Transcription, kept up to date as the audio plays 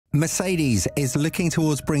Mercedes is looking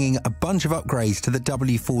towards bringing a bunch of upgrades to the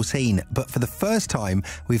W14, but for the first time,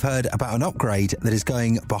 we've heard about an upgrade that is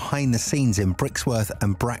going behind the scenes in Brixworth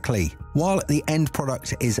and Brackley. While the end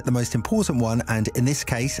product is the most important one, and in this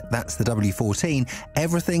case, that's the W14,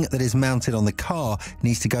 everything that is mounted on the car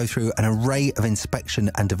needs to go through an array of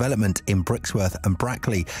inspection and development in Brixworth and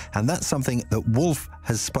Brackley, and that's something that Wolff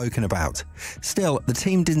has spoken about. Still, the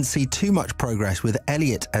team didn't see too much progress with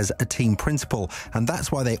Elliott as a team principal, and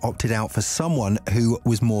that's why they opted out for someone who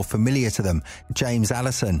was more familiar to them, James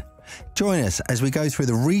Allison. Join us as we go through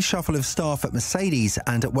the reshuffle of staff at Mercedes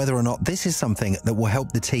and whether or not this is something that will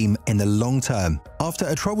help the team in the long term. After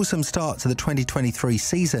a troublesome start to the 2023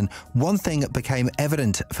 season, one thing became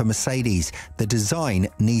evident for Mercedes: the design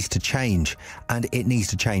needs to change, and it needs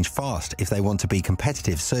to change fast if they want to be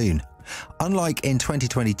competitive soon. Unlike in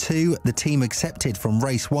 2022, the team accepted from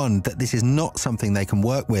race 1 that this is not something they can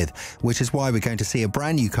work with, which is why we're going to see a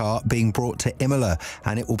brand new car being brought to Imola,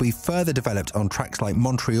 and it will be further developed on tracks like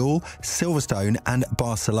Montreal, Silverstone and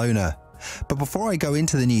Barcelona. But before I go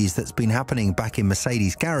into the news that's been happening back in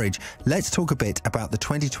Mercedes garage, let's talk a bit about the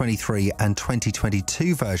 2023 and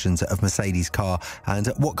 2022 versions of Mercedes car and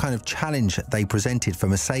what kind of challenge they presented for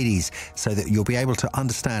Mercedes, so that you'll be able to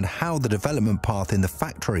understand how the development path in the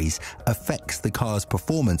factories affects the car's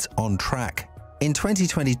performance on track. In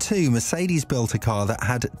 2022, Mercedes built a car that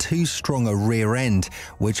had too strong a rear end,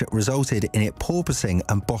 which resulted in it porpoising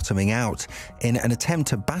and bottoming out. In an attempt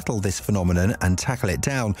to battle this phenomenon and tackle it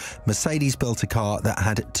down, Mercedes built a car that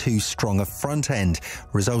had too strong a front end,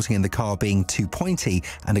 resulting in the car being too pointy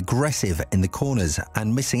and aggressive in the corners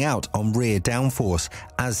and missing out on rear downforce,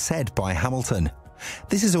 as said by Hamilton.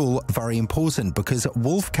 This is all very important because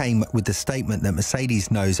Wolff came with the statement that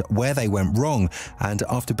Mercedes knows where they went wrong, and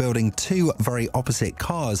after building two very opposite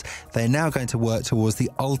cars, they're now going to work towards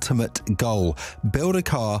the ultimate goal: build a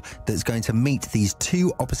car that's going to meet these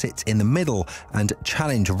two opposites in the middle and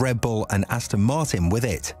challenge Red Bull and Aston Martin with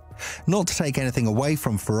it. Not to take anything away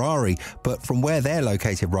from Ferrari, but from where they're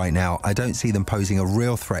located right now, I don't see them posing a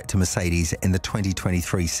real threat to Mercedes in the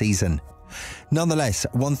 2023 season. Nonetheless,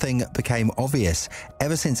 one thing became obvious.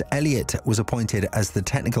 Ever since Elliott was appointed as the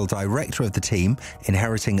technical director of the team,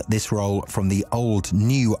 inheriting this role from the old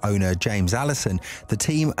new owner James Allison, the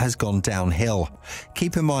team has gone downhill.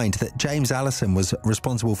 Keep in mind that James Allison was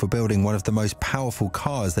responsible for building one of the most powerful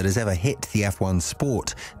cars that has ever hit the F1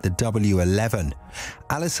 sport, the W11.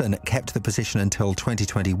 Allison kept the position until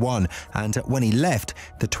 2021, and when he left,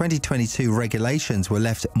 the 2022 regulations were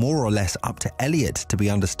left more or less up to Elliott to be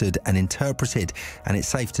understood and interpreted, and it's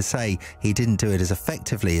safe to say he didn't do it as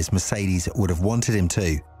effectively as Mercedes would have wanted him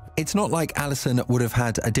to. It's not like Allison would have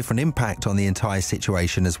had a different impact on the entire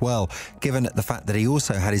situation as well, given the fact that he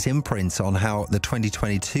also had his imprints on how the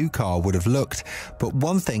 2022 car would have looked. But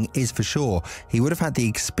one thing is for sure, he would have had the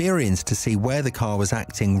experience to see where the car was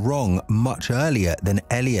acting wrong much earlier than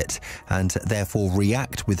Elliott, and therefore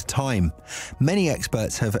react with time. Many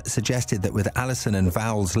experts have suggested that with Allison and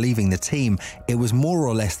Vowles leaving the team, it was more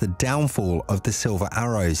or less the downfall of the Silver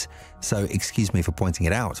Arrows. So excuse me for pointing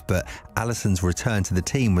it out, but Allison's return to the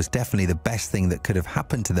team was definitely the best thing that could have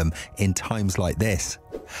happened to them in times like this.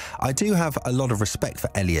 I do have a lot of respect for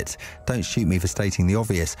Elliott. Don't shoot me for stating the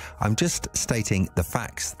obvious. I'm just stating the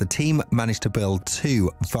facts. The team managed to build two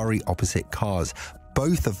very opposite cars,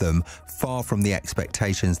 both of them far from the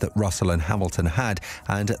expectations that Russell and Hamilton had,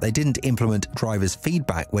 and they didn't implement drivers'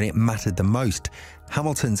 feedback when it mattered the most.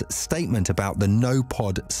 Hamilton's statement about the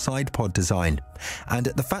no-pod side-pod design, and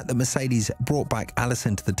the fact that Mercedes brought back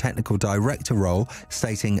Allison to the technical director role,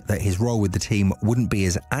 stating that his role with the team wouldn't be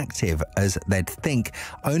as active as they'd think,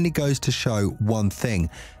 only goes to show one thing: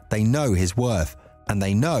 they know his worth, and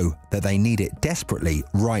they know that they need it desperately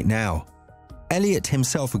right now. Elliott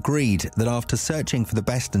himself agreed that after searching for the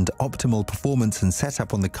best and optimal performance and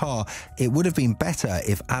setup on the car, it would have been better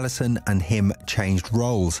if Allison and him changed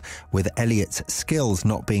roles, with Elliott's skills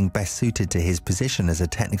not being best suited to his position as a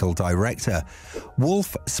technical director.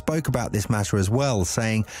 Wolff spoke about this matter as well,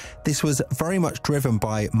 saying, "This was very much driven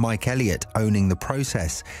by Mike Elliott owning the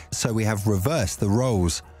process, so we have reversed the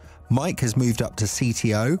roles. Mike has moved up to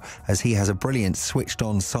CTO as he has a brilliant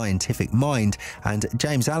switched-on scientific mind, and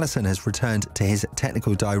James Allison has returned to his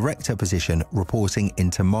technical director position, reporting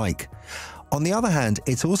into Mike." On the other hand,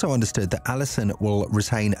 it's also understood that Allison will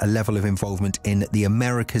retain a level of involvement in the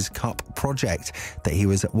America's Cup project that he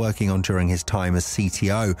was working on during his time as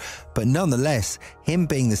CTO. But nonetheless, him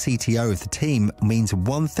being the CTO of the team means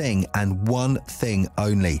one thing and one thing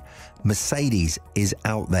only: Mercedes is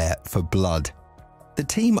out there for blood. The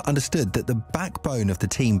team understood that the backbone of the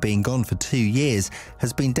team being gone for 2 years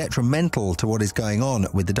has been detrimental to what is going on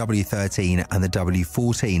with the W13 and the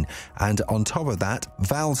W14, and on top of that,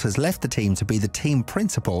 Vowles has left the team to be the team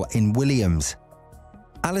principal in Williams.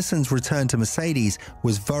 Allison's return to Mercedes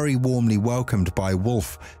was very warmly welcomed by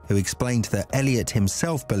Wolff, who explained that Elliott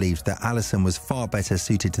himself believed that Allison was far better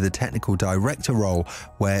suited to the technical director role,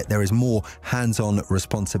 where there is more hands-on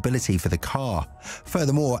responsibility for the car.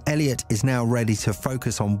 Furthermore, Elliott is now ready to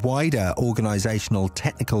focus on wider organisational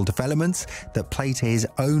technical developments that play to his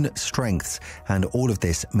own strengths, and all of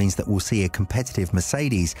this means that we'll see a competitive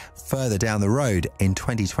Mercedes further down the road in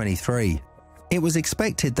 2023. It was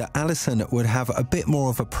expected that Allison would have a bit more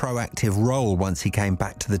of a proactive role once he came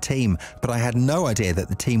back to the team, but I had no idea that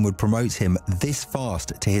the team would promote him this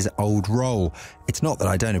fast to his old role. It's not that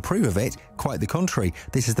I don't approve of it, quite the contrary.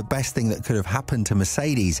 This is the best thing that could have happened to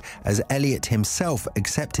Mercedes, as Elliott himself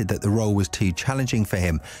accepted that the role was too challenging for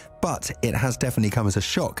him, but it has definitely come as a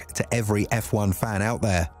shock to every F1 fan out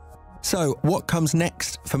there. So, what comes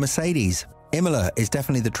next for Mercedes? Imola is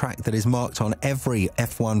definitely the track that is marked on every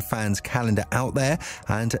F1 fan's calendar out there,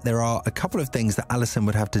 and there are a couple of things that Allison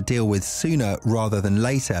would have to deal with sooner rather than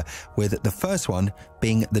later, with the first one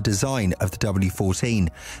being the design of the W14.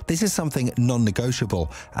 This is something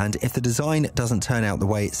non-negotiable, and if the design doesn't turn out the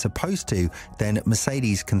way it's supposed to, then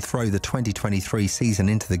Mercedes can throw the 2023 season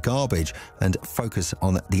into the garbage and focus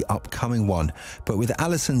on the upcoming one. But with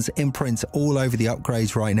Allison's imprint all over the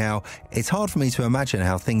upgrades right now, it's hard for me to imagine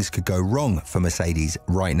how things could go wrong for Mercedes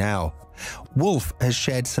right now. Wolff has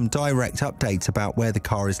shared some direct updates about where the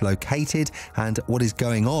car is located and what is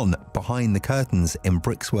going on behind the curtains in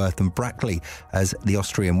Brixworth and Brackley, as the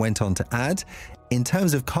Austrian went on to add. In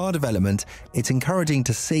terms of car development, it's encouraging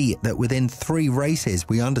to see that within 3 races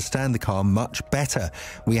we understand the car much better.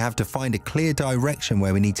 We have to find a clear direction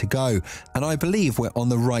where we need to go, and I believe we're on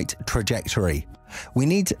the right trajectory. We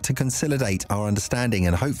need to consolidate our understanding,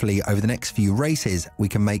 and hopefully over the next few races we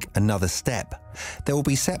can make another step. There will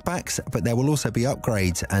be setbacks, but there will also be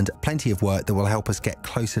upgrades and plenty of work that will help us get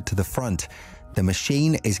closer to the front. The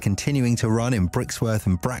machine is continuing to run in Brixworth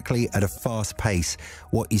and Brackley at a fast pace.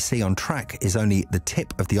 What you see on track is only the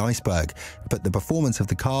tip of the iceberg, but the performance of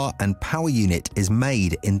the car and power unit is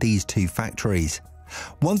made in these 2 factories.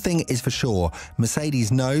 One thing is for sure,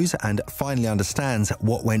 Mercedes knows and finally understands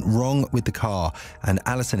what went wrong with the car, and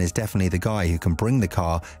Allison is definitely the guy who can bring the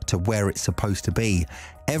car to where it's supposed to be.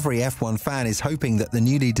 Every F1 fan is hoping that the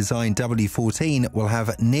newly designed W14 will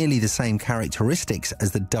have nearly the same characteristics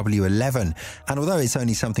as the W11, and although it's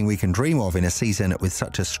only something we can dream of in a season with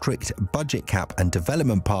such a strict budget cap and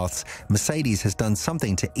development paths, Mercedes has done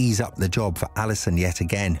something to ease up the job for Allison yet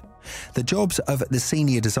again. The jobs of the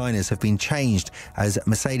senior designers have been changed as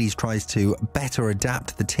Mercedes tries to better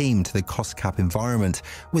adapt the team to the cost cap environment,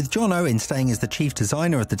 with John Owen staying as the chief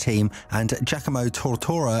designer of the team and Giacomo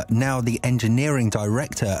Tortora now the engineering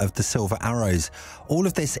director of the Silver Arrows. All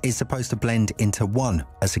of this is supposed to blend into one,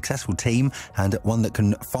 a successful team, and one that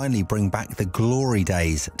can finally bring back the glory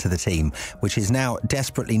days to the team, which is now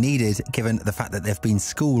desperately needed given the fact that they've been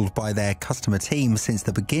schooled by their customer team since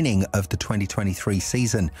the beginning of the 2023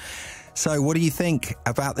 season. So what do you think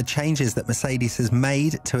about the changes that Mercedes has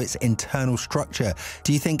made to its internal structure?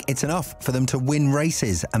 Do you think it's enough for them to win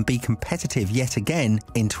races and be competitive yet again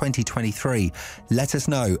in 2023? Let us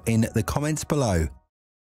know in the comments below.